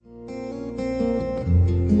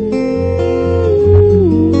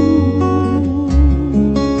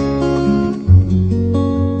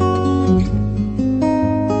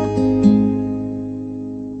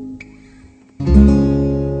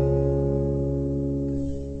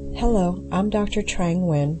Hello, I'm Dr. Trang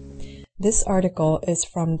Nguyen. This article is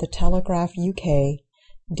from The Telegraph UK,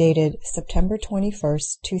 dated September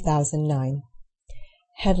 21st, 2009.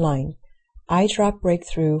 Headline: Eye drop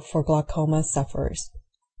breakthrough for glaucoma sufferers.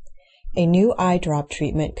 A new eye drop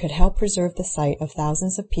treatment could help preserve the sight of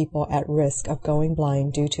thousands of people at risk of going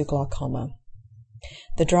blind due to glaucoma.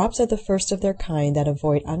 The drops are the first of their kind that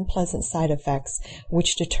avoid unpleasant side effects,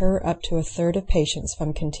 which deter up to a third of patients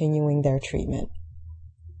from continuing their treatment.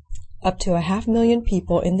 Up to 500,000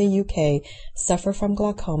 people in the UK suffer from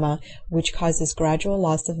glaucoma, which causes gradual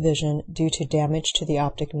loss of vision due to damage to the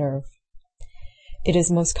optic nerve. It is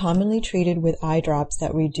most commonly treated with eye drops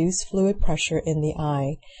that reduce fluid pressure in the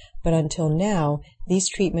eye, but until now, these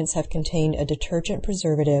treatments have contained a detergent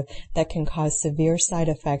preservative that can cause severe side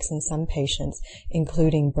effects in some patients,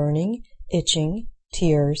 including burning, itching,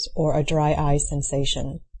 tears, or a dry eye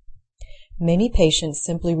sensation. Many patients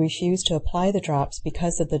simply refuse to apply the drops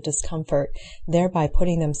because of the discomfort, thereby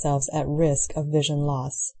putting themselves at risk of vision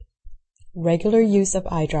loss. Regular use of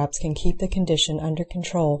eye drops can keep the condition under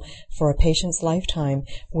control for a patient's lifetime.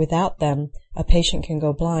 Without them, a patient can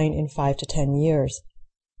go blind in 5 to 10 years.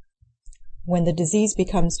 When the disease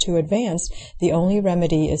becomes too advanced, the only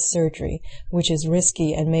remedy is surgery, which is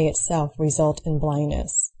risky and may itself result in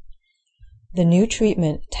blindness. The new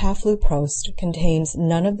treatment, tafluprost, contains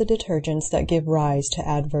none of the detergents that give rise to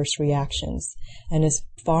adverse reactions and is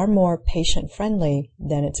far more patient-friendly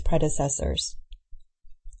than its predecessors.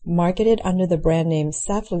 Marketed under the brand name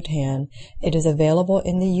Saflutan, it is available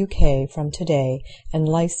in the UK from today and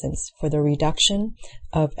licensed for the reduction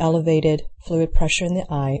of elevated fluid pressure in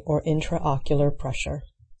the eye or intraocular pressure.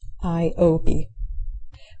 IOP.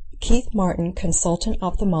 Keith Martin, consultant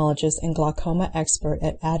ophthalmologist and glaucoma expert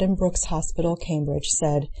at Addenbrooke's Hospital, Cambridge,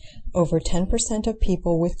 said over 10% of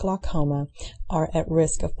people with glaucoma are at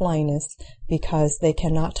risk of blindness because they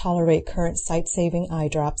cannot tolerate current sight-saving eye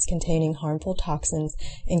drops containing harmful toxins,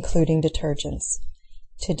 including detergents.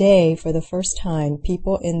 Today, for the first time,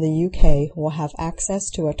 people in the UK will have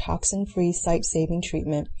access to a toxin-free sight-saving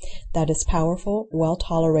treatment that is powerful,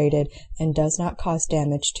 well-tolerated, and does not cause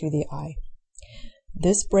damage to the eye.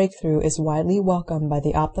 This breakthrough is widely welcomed by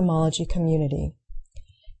the ophthalmology community.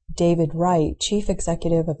 David Wright, chief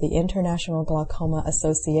executive of the International Glaucoma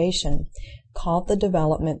Association, called the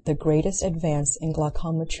development the greatest advance in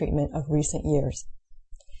glaucoma treatment of recent years.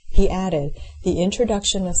 He added, the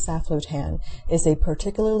introduction of Saflutan is a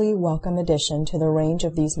particularly welcome addition to the range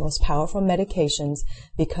of these most powerful medications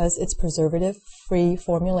because its preservative-free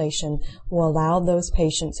formulation will allow those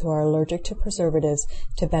patients who are allergic to preservatives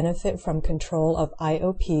to benefit from control of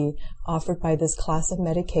IOP offered by this class of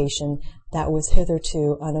medication that was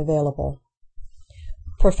hitherto unavailable.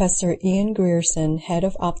 Professor Ian Grierson, head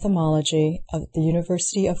of ophthalmology of the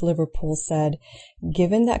University of Liverpool, said,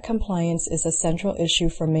 given that compliance is a central issue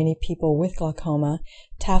for many people with glaucoma,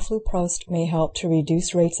 tafluprost may help to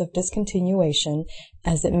reduce rates of discontinuation,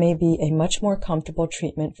 as it may be a much more comfortable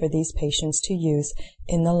treatment for these patients to use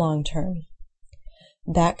in the long term.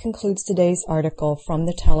 That concludes today's article from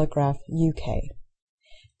The Telegraph UK,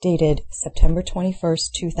 dated September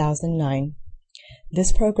 21st, 2009.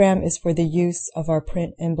 This program is for the use of our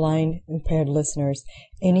print and blind impaired listeners.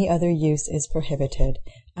 Any other use is prohibited.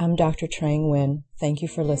 I'm Dr. Trang Nguyen. Thank you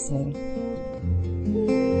for listening.